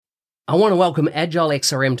I want to welcome Agile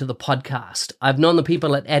XRM to the podcast. I've known the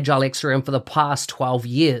people at Agile XRM for the past 12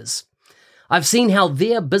 years. I've seen how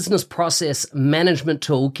their business process management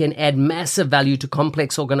tool can add massive value to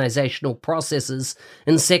complex organizational processes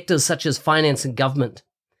in sectors such as finance and government.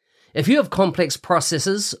 If you have complex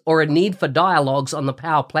processes or a need for dialogues on the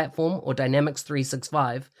Power Platform or Dynamics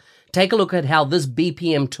 365, take a look at how this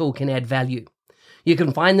BPM tool can add value. You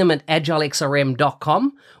can find them at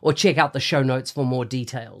agilexrm.com or check out the show notes for more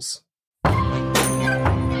details.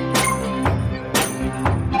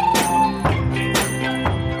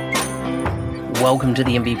 Welcome to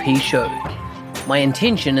the MVP Show. My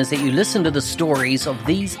intention is that you listen to the stories of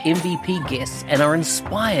these MVP guests and are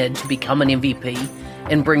inspired to become an MVP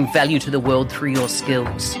and bring value to the world through your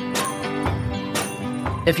skills.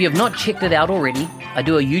 If you have not checked it out already, I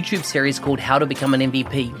do a YouTube series called How to Become an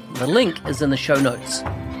MVP. The link is in the show notes.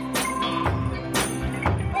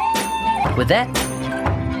 With that,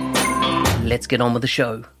 let's get on with the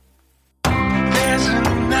show.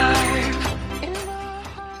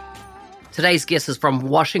 Today's guest is from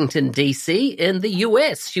Washington, D.C. in the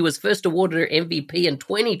U.S. She was first awarded her MVP in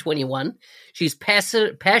 2021. She's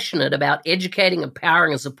passionate about educating,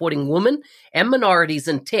 empowering, and supporting women and minorities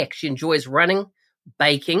in tech. She enjoys running,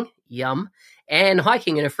 baking, yum, and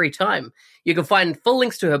hiking in her free time. You can find full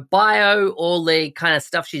links to her bio, all the kind of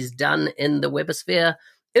stuff she's done in the webosphere,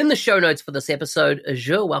 in the show notes for this episode.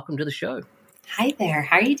 Azure, welcome to the show. Hi there.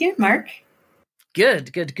 How are you doing, Mark?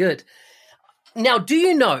 Good. Now, do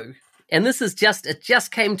you know... And it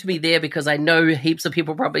just came to me there because I know heaps of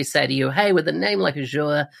people probably say to you, hey, with a name like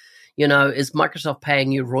Azure, is Microsoft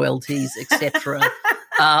paying you royalties, etc.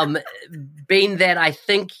 Being that I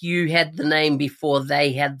think you had the name before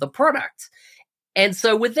they had the product. And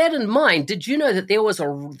so with that in mind, did you know that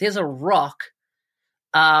there's a rock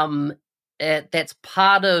that's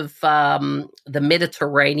part of the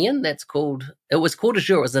Mediterranean it was called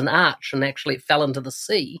Azure. It was an arch and actually it fell into the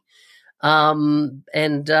sea.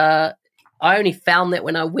 I only found that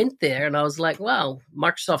when I went there and I was like, wow,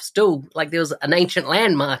 Microsoft still, there was an ancient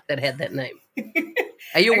landmark that had that name.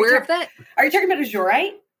 Are you aware of that? Are you talking about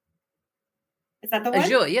Azurite? Is that the one?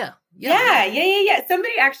 Azure, yeah.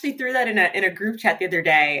 Somebody actually threw that in a group chat the other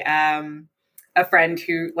day. A friend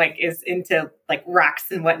who is into rocks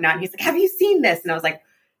and whatnot. And he's like, have you seen this? And I was like,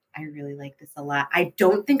 I really like this a lot. I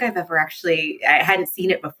don't think I've ever I hadn't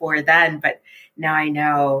seen it before then, but now I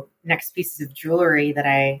know next pieces of jewelry that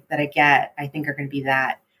I get, I think are going to be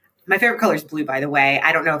that. My favorite color is blue, by the way.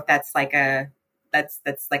 I don't know if that's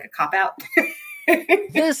that's like a cop out.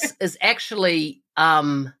 This is actually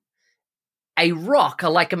a rock,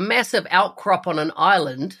 a massive outcrop on an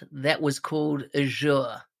island that was called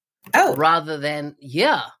Azure. Oh, rather than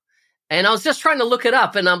And I was just trying to look it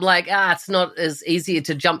up, and I'm like, it's not as easy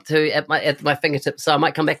to jump to at my fingertips, so I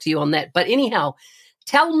might come back to you on that. But anyhow,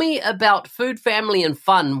 tell me about food, family, and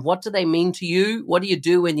fun. What do they mean to you? What do you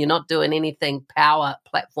do when you're not doing anything Power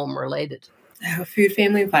Platform related? Oh, food,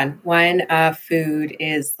 family, and fun. One, food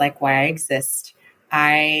is why I exist.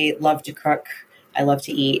 I love to cook. I love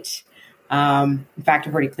to eat. In fact,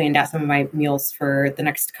 I've already planned out some of my meals for the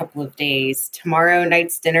next couple of days. Tomorrow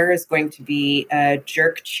night's dinner is going to be a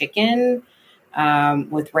jerk chicken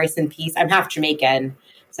with rice and peas. I'm half Jamaican,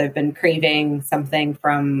 so I've been craving something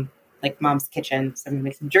from Mom's kitchen. So I'm going to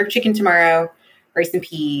make some jerk chicken tomorrow, rice and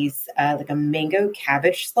peas, a mango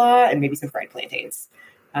cabbage slaw, and maybe some fried plantains.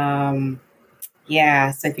 So I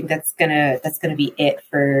think that's gonna be it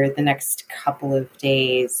for the next couple of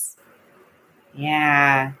days.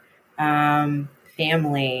 Yeah.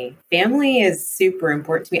 Family is super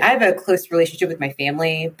important to me. I have a close relationship with my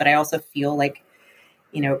family, but I also feel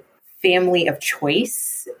family of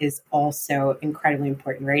choice is also incredibly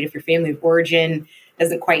important, right? If your family of origin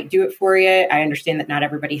doesn't quite do it for you, I understand that not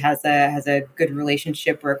everybody has a good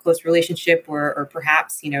relationship or a close relationship, or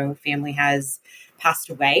perhaps, family has passed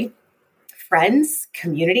away. Friends,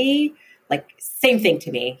 community, same thing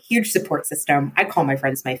to me. Huge support system. I call my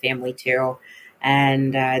friends my family too.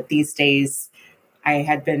 And these days, I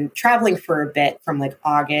had been traveling for a bit from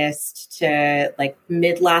August to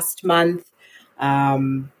mid last month,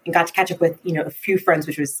 and got to catch up with a few friends,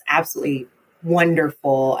 which was absolutely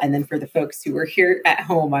wonderful. And then for the folks who were here at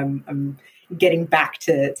home, I'm getting back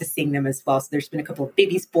to seeing them as well. So there's been a couple of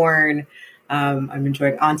babies born. I'm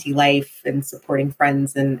enjoying auntie life and supporting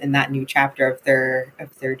friends in that new chapter of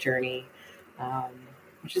their journey,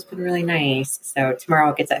 which has been really nice. So tomorrow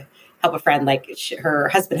I'll get to help a friend. Her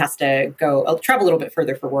husband has to go travel a little bit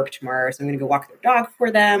further for work tomorrow. So I'm going to go walk their dog for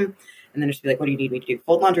them. And then just be like, what do you need me to do?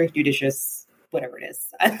 Fold laundry, do dishes, whatever it is.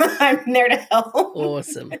 I'm there to help.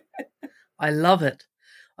 Awesome. I love it.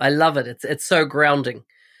 It's so grounding.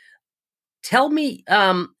 Tell me,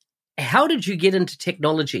 how did you get into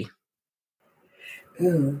technology?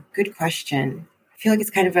 Ooh, good question. I feel like it's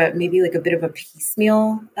kind of maybe like a bit of a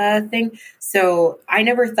piecemeal thing. So I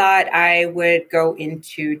never thought I would go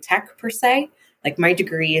into tech per se. Like my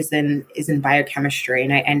degree is in biochemistry,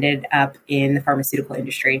 and I ended up in the pharmaceutical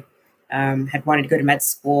industry. Had wanted to go to med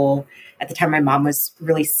school at the time. My mom was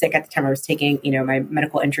really sick at the time. I was taking my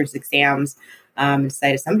medical entrance exams.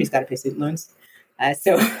 Decided somebody's got to pay student loans,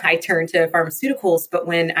 so I turned to pharmaceuticals. But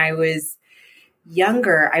when I was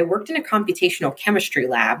younger, I worked in a computational chemistry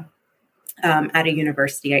lab at a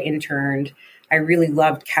university. I interned. I really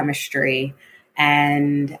loved chemistry.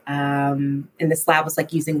 And this lab was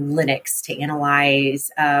like using Linux to analyze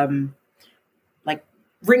like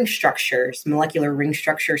ring structures, molecular ring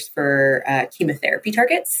structures for chemotherapy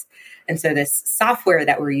targets. And so this software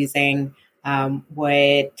that we're using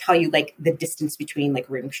would tell you like the distance between like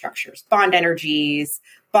ring structures, bond energies,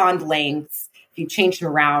 bond lengths. If you change them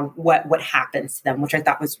around, what happens to them, which I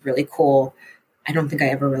thought was really cool. I don't think I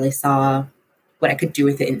ever really saw what I could do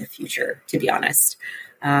with it in the future, to be honest.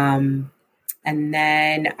 And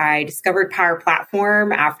then I discovered Power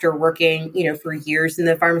Platform after working, for years in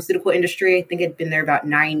the pharmaceutical industry. I think I'd been there about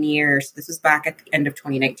 9 years. This was back at the end of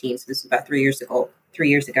 2019. So this was about 3 years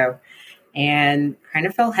ago, and kind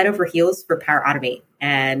of fell head over heels for Power Automate.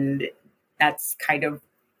 And that's kind of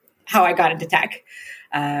how I got into tech.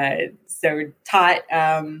 So taught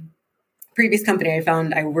previous company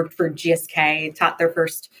I worked for GSK, taught their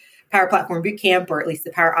first Power Platform bootcamp, or at least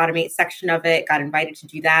the Power Automate section of it, got invited to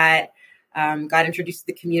do that. Got introduced to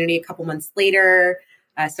the community a couple months later,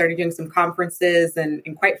 started doing some conferences. And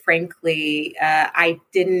quite frankly, I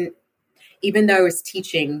didn't, even though I was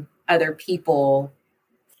teaching other people,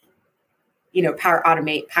 Power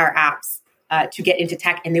Automate, Power Apps, to get into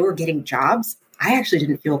tech, and they were getting jobs, I actually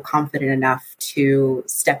didn't feel confident enough to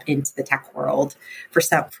step into the tech world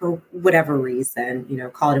for whatever reason,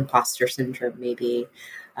 call it imposter syndrome, maybe.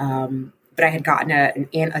 But I had gotten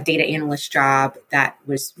a data analyst job that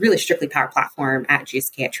was really strictly Power Platform at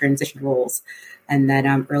GSK at Transition Roles. And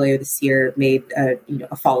then earlier this year made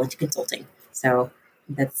a fall into consulting. So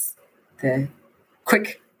that's the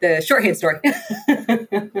shorthand story.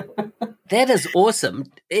 That is awesome.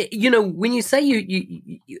 When you say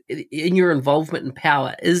you in your involvement in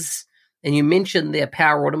Power and you mentioned their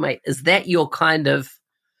Power Automate, is that your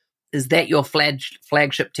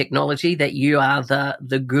flagship technology that you are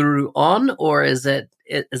the guru on, or is it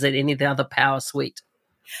any of the other Power suite?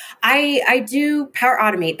 I do Power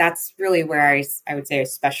Automate. That's really where I would say I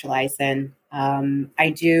specialize in.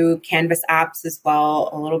 I do Canvas apps as well,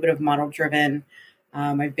 a little bit of model driven.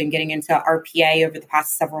 I've been getting into RPA over the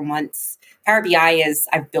past several months. Power BI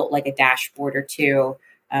I've built like a dashboard or two,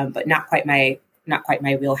 but not quite my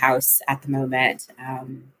wheelhouse at the moment.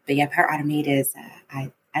 But yeah, Power Automate is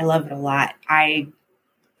I love it a lot. I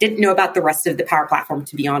didn't know about the rest of the Power Platform,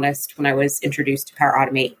 to be honest, when I was introduced to Power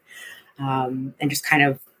Automate, and just kind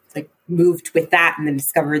of like moved with that, and then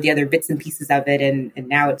discovered the other bits and pieces of it, and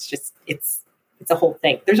now it's a whole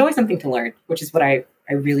thing. There's always something to learn, which is what I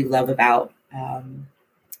really love about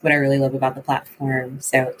the platform.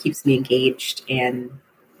 So it keeps me engaged, and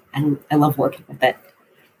I love working with it.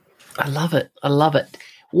 I love it.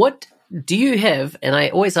 What do you have? And I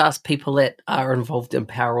always ask people that are involved in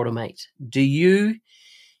Power Automate, do you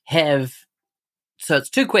have, so it's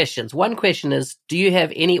two questions. One question is, do you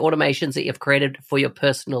have any automations that you've created for your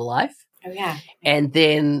personal life? Oh, yeah. And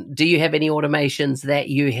then do you have any automations that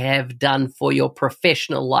you have done for your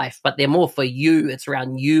professional life, but they're more for you? It's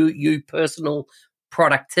around you personal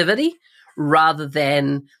productivity, rather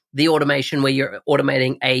than the automation where you're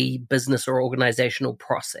automating a business or organizational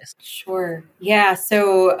process. Sure. Yeah.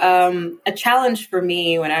 So a challenge for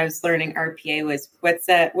me when I was learning RPA was what's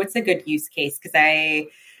a good use case? Because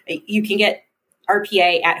you can get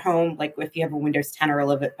RPA at home, like if you have a Windows 10 or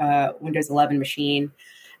Windows 11 machine.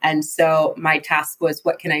 And so my task was,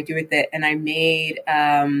 what can I do with it? And I made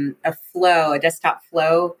a desktop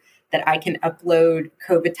flow that I can upload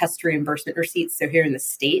COVID test reimbursement receipts. So here in the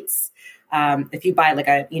States, if you buy like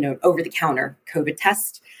a over the counter COVID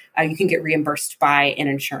test, you can get reimbursed by an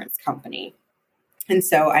insurance company. And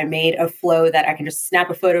so I made a flow that I can just snap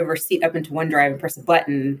a photo of a receipt up into OneDrive and press a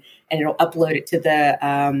button, and it'll upload it to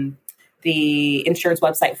the insurance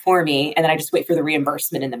website for me, and then I just wait for the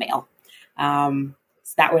reimbursement in the mail.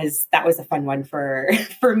 So that was a fun one for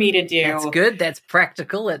me to do. That's good. That's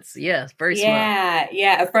practical. It's very smart.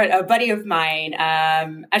 Yeah. A buddy of mine,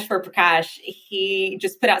 Ashwar Prakash, he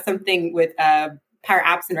just put out something with Power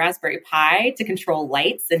Apps and Raspberry Pi to control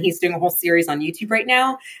lights, and he's doing a whole series on YouTube right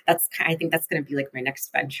now. I think that's going to be like my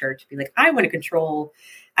next venture, to be like, I want to control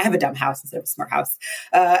I have a dumb house instead of a smart house.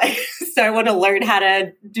 So I want to learn how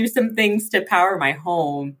to do some things to power my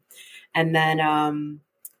home. And then,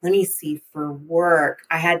 let me see, for work,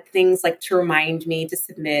 I had things like to remind me to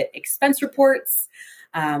submit expense reports,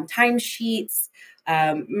 timesheets.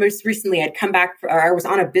 Most recently, I'd come back, or I was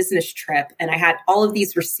on a business trip and I had all of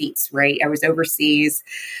these receipts, right? I was overseas.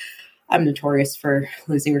 I'm notorious for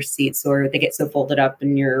losing receipts, or they get so folded up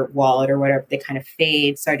in your wallet or whatever, they kind of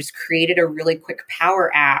fade. So I just created a really quick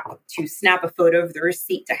Power app to snap a photo of the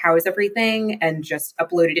receipt to house everything and just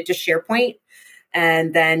uploaded it to SharePoint.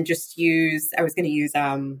 And then just I was going to use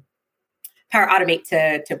Power Automate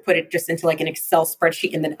to put it just into like an Excel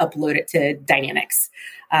spreadsheet and then upload it to Dynamics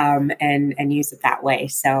and use it that way.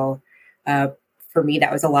 So for me,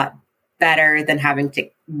 that was a lot better than having to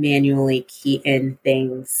manually key in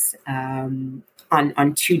things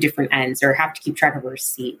on two different ends, or have to keep track of a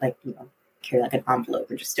receipt, like, carry like an envelope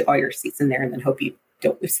and just stick all your receipts in there and then hope you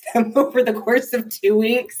don't lose them over the course of 2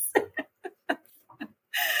 weeks.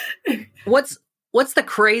 What's the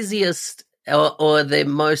craziest or the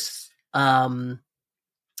most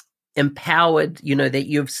empowered, that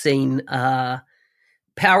you've seen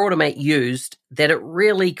Power Automate used, that it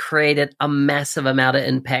really created a massive amount of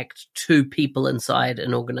impact to people inside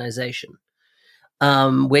an organization,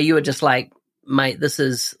 where you were just like, mate, this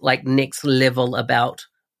is like next level about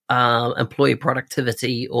employee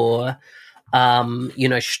productivity, or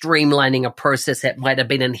streamlining a process that might have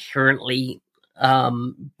been inherently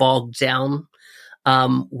bogged down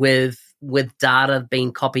with data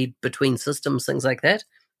being copied between systems, things like that?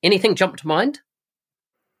 Anything jump to mind?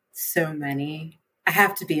 So many. I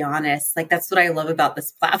have to be honest. Like, that's what I love about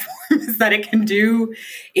this platform is that it can do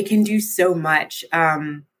so much.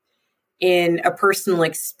 In a personal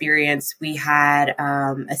experience, we had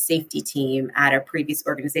a safety team at a previous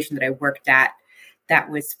organization that I worked at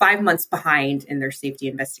that was 5 months behind in their safety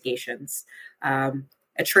investigations.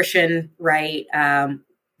 Attrition, right?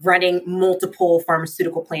 Running multiple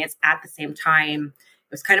pharmaceutical plants at the same time.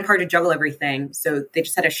 It was kind of hard to juggle everything. So they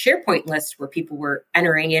just had a SharePoint list where people were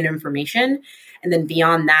entering in information. And then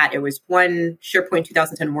beyond that, it was one SharePoint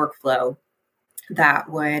 2010 workflow that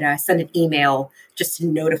would send an email just to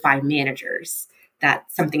notify managers that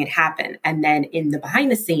something had happened. And then in the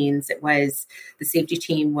behind the scenes, it was the safety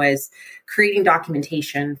team was creating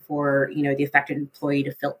documentation for, the affected employee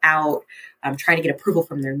to fill out, trying to get approval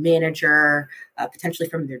from their manager, potentially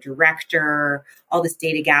from their director, all this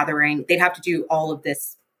data gathering. They'd have to do all of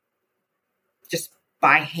this just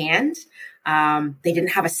by hand. They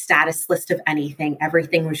didn't have a status list of anything.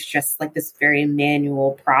 Everything was just like this very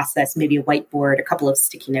manual process, maybe a whiteboard, a couple of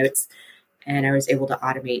sticky notes. And I was able to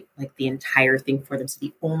automate like the entire thing for them. So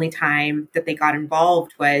the only time that they got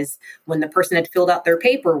involved was when the person had filled out their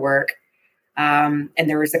paperwork. And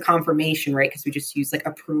there was a confirmation, right? Because we just use like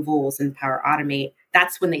approvals and Power Automate.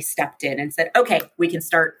 That's when they stepped in and said, okay, we can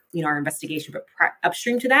start, our investigation. But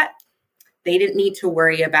upstream to that, they didn't need to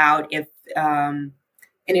worry about if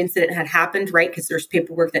an incident had happened, right? Because there's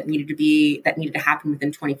paperwork that needed to happen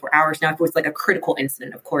within 24 hours. Now, if it was like a critical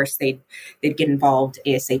incident, of course, they'd get involved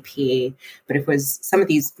ASAP. But if it was some of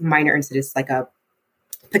these minor incidents, like a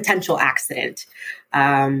potential accident,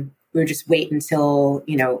 we would just wait until,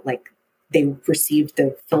 like they received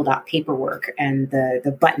the filled out paperwork and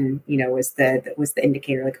the button, was the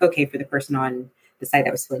indicator, like, okay, for the person on the side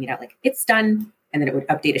that was filling it out, like, it's done. And then it would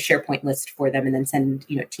update a SharePoint list for them and then send,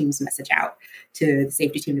 Teams message out to the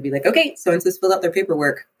safety team to be like, okay, so-and-so's filled out their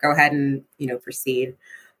paperwork. Go ahead and, proceed.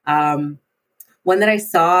 One that I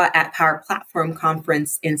saw at Power Platform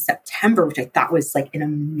Conference in September, which I thought was like an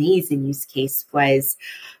amazing use case, was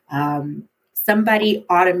somebody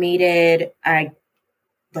automated a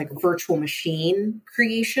virtual machine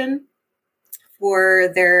creation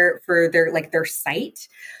for their site.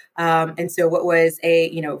 And so what was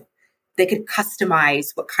they could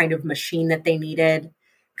customize what kind of machine that they needed,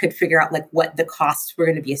 could figure out like what the costs were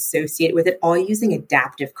going to be associated with it, all using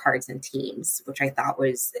adaptive cards and teams, which I thought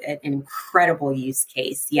was an incredible use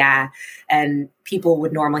case. Yeah. And people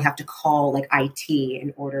would normally have to call like IT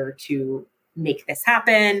in order to make this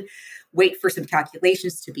happen, wait for some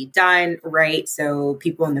calculations to be done, right? So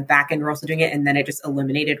people in the back end were also doing it. And then it just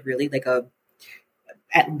eliminated really like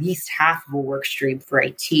at least half of a work stream for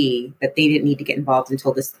IT that they didn't need to get involved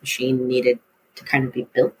until this machine needed to kind of be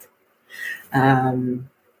built.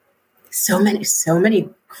 So many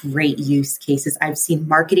great use cases. I've seen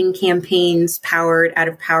marketing campaigns powered out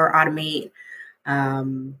of Power Automate,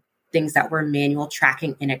 things that were manual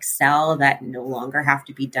tracking in Excel that no longer have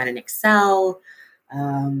to be done in Excel.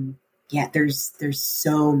 There's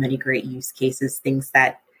so many great use cases, things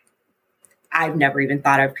that I've never even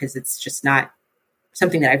thought of because it's just not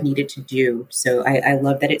something that I've needed to do. So I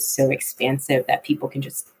love that it's so expansive that people can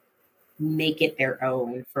just make it their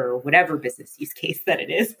own for whatever business use case that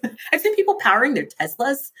it is. I've seen people powering their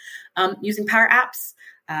Teslas using Power Apps.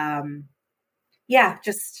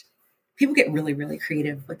 Just people get really, really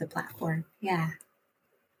creative with the platform. Yeah.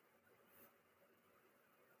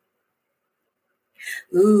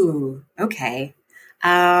 Ooh, okay.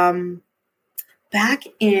 Back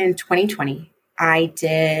in 2020, I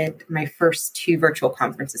did my first 2 virtual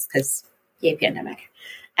conferences because yay, pandemic.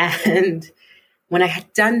 And when I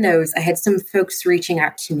had done those, I had some folks reaching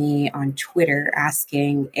out to me on Twitter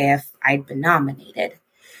asking if I'd been nominated.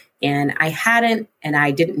 And I hadn't, and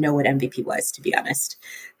I didn't know what MVP was, to be honest.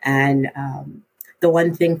 And the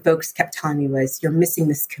one thing folks kept telling me was, you're missing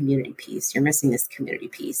this community piece. You're missing this community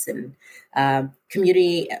piece. And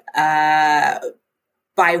community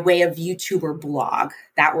by way of YouTube or blog,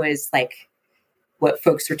 that was like what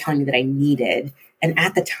folks were telling me that I needed. And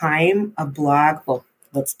at the time, a blog, well,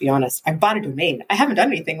 let's be honest, I bought a domain. I haven't done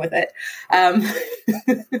anything with it.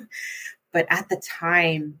 But at the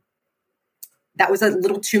time, that was a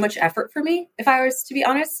little too much effort for me, if I was to be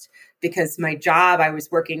honest, because my job, I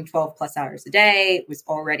was working 12 plus hours a day, was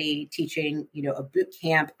already teaching, a boot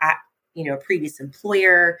camp at, a previous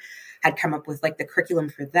employer, had come up with like the curriculum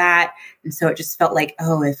for that. And so it just felt like,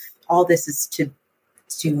 oh, if all this is to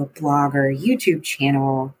do a blog or a YouTube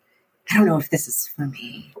channel, I don't know if this is for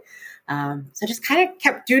me. So I just kind of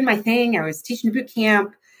kept doing my thing. I was teaching a boot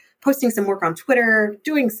camp, posting some work on Twitter,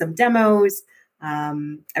 doing some demos. I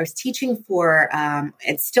was teaching for,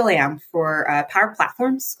 and still am, for Power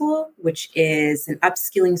Platform School, which is an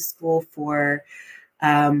upskilling school for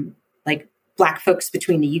like Black folks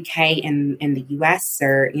between the UK and the US,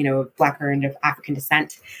 or, Black or of African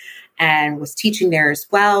descent, and was teaching there as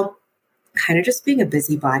well, kind of just being a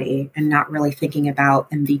busybody and not really thinking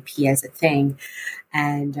about MVP as a thing.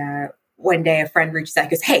 And one day a friend reached out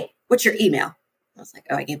and goes, "Hey, what's your email?" I was like,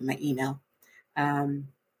 "Oh, I gave him my email."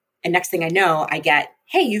 And next thing I know, I get,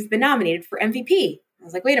 "Hey, you've been nominated for MVP." I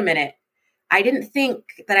was like, wait a minute. I didn't think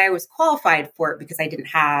that I was qualified for it because I didn't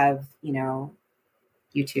have,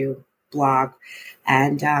 YouTube, blog.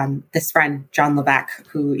 And this friend, John Lebeck,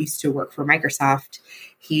 who used to work for Microsoft,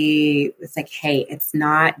 he was like, "Hey, it's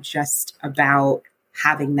not just about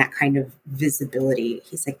having that kind of visibility."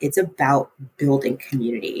 He's like, "It's about building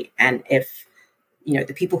community. And if,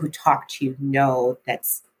 the people who talk to you know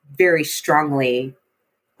that's very strongly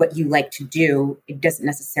what you like to do, it doesn't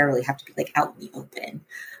necessarily have to be like out in the open."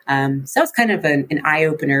 So that was kind of an eye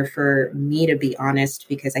opener for me, to be honest,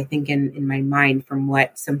 because I think in my mind, from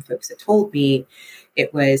what some folks had told me,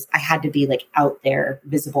 it was, I had to be like out there,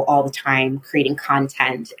 visible all the time, creating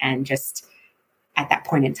content. And just at that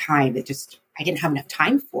point in time, I didn't have enough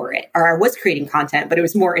time for it. Or I was creating content, but it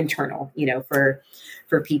was more internal,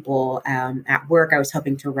 for people at work. I was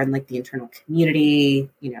helping to run like the internal community,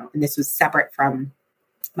 and this was separate from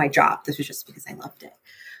my job. This was just because I loved it.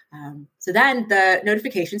 So then the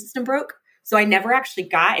notification system broke. So I never actually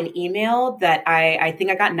got an email that I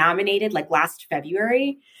think I got nominated like last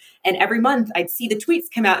February. And every month I'd see the tweets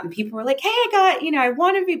come out and people were like, "Hey, I got, I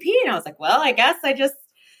won MVP." And I was like, well, I guess I just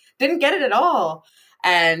didn't get it at all.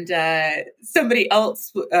 And somebody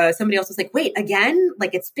else was like, "Wait, again?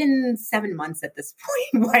 Like, it's been 7 months at this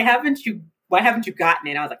point. Why haven't you gotten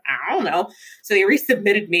it?" I was like, "I don't know." So they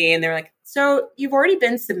resubmitted me and they're like, "So you've already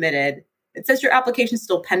been submitted. It says your application is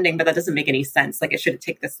still pending, but that doesn't make any sense. Like, it shouldn't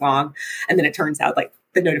take this long." And then it turns out like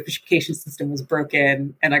the notification system was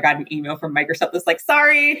broken. And I got an email from Microsoft that's like,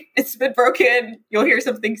 "Sorry, it's been broken. You'll hear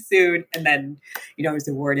something soon." And then, I was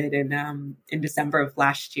awarded in December of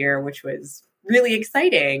last year, which was really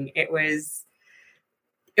exciting. It was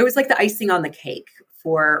like the icing on the cake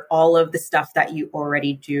for all of the stuff that you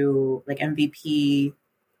already do. Like, MVP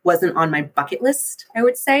wasn't on my bucket list, I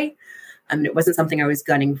would say. It wasn't something I was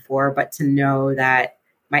gunning for, but to know that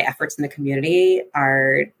my efforts in the community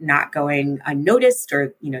are not going unnoticed,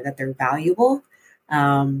 or, that they're valuable.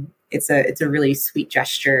 It's a really sweet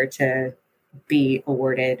gesture to be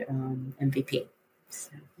awarded MVP.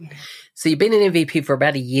 So, yeah. So you've been an MVP for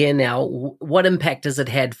about a year now. What impact has it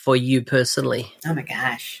had for you personally? Oh my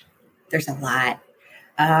gosh, there's a lot.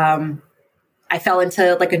 I fell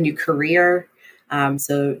into like a new career.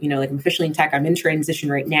 So, like, I'm officially in tech. I'm in transition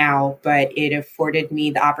right now, but it afforded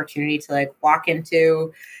me the opportunity to like walk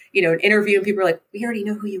into, an interview and people are like, "We already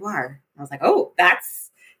know who you are." I was like, "Oh,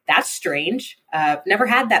 that's strange. Never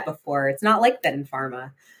had that before. It's not like that in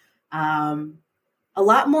pharma." A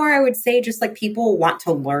lot more, I would say, just like people want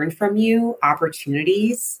to learn from you,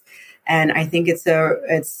 opportunities. And I think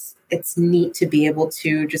it's neat to be able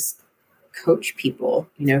to just coach people,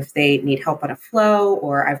 if they need help on a flow,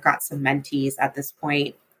 or I've got some mentees at this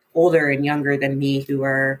point, older and younger than me, who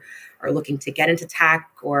are looking to get into tech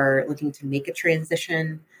or looking to make a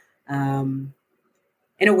transition. In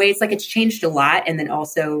a way, it's like it's changed a lot, and then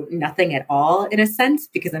also nothing at all in a sense,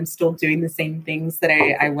 because I'm still doing the same things that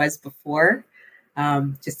I was before.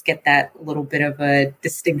 Just get that little bit of a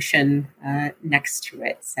distinction next to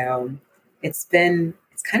it. So it's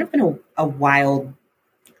kind of been a wild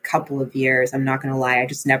couple of years. I'm not going to lie. I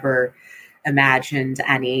just never imagined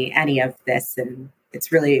any of this. And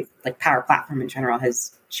it's really like Power Platform in general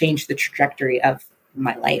has changed the trajectory of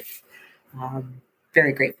my life.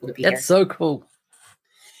 Very grateful to be here. That's so cool.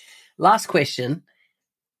 Last question.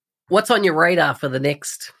 What's on your radar for the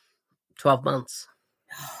next 12 months?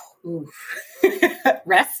 Oh,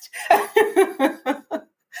 rest.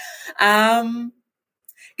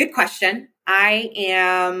 Good question.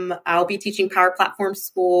 I'll be teaching Power Platform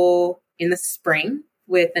School in the spring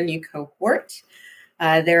with a new cohort.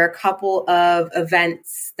 There are a couple of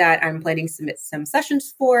events that I'm planning to submit some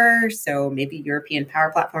sessions for. So maybe European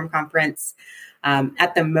Power Platform Conference.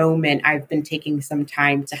 At the moment, I've been taking some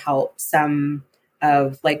time to help some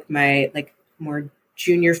of my more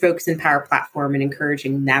junior folks in Power Platform and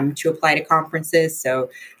encouraging them to apply to conferences. So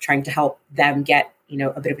trying to help them get,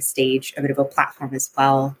 a bit of a stage, a bit of a platform as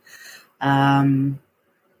well.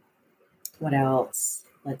 What else?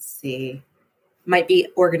 Let's see. Might be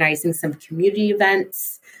organizing some community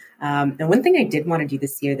events. And one thing I did want to do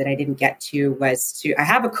this year that I didn't get to was I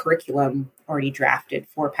have a curriculum already drafted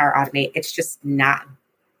for Power Automate. It's just not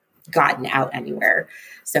gotten out anywhere.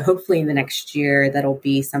 So hopefully in the next year, that'll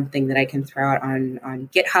be something that I can throw out on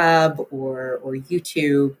GitHub or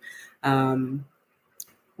YouTube.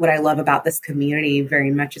 What I love about this community very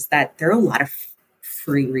much is that there are a lot of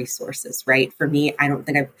free resources, right? For me, I don't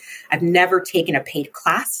think I've never taken a paid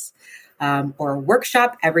class or a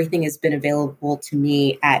workshop. Everything has been available to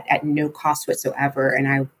me at no cost whatsoever. And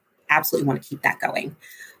I absolutely want to keep that going.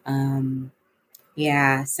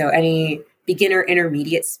 So any beginner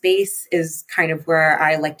intermediate space is kind of where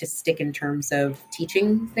I like to stick in terms of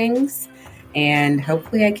teaching things. And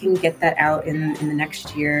hopefully I can get that out in the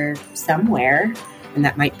next year somewhere. And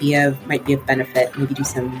that might be of benefit. Maybe do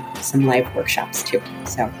some live workshops too.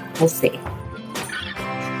 So we'll see.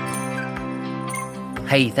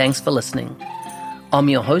 Hey, thanks for listening. I'm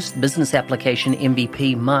your host, Business Application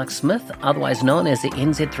MVP Mark Smith, otherwise known as the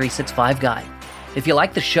NZ365 Guy. If you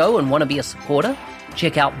like the show and want to be a supporter,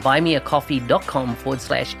 check out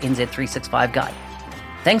buymeacoffee.com/NZ365 Guy.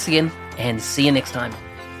 Thanks again, and see you next time.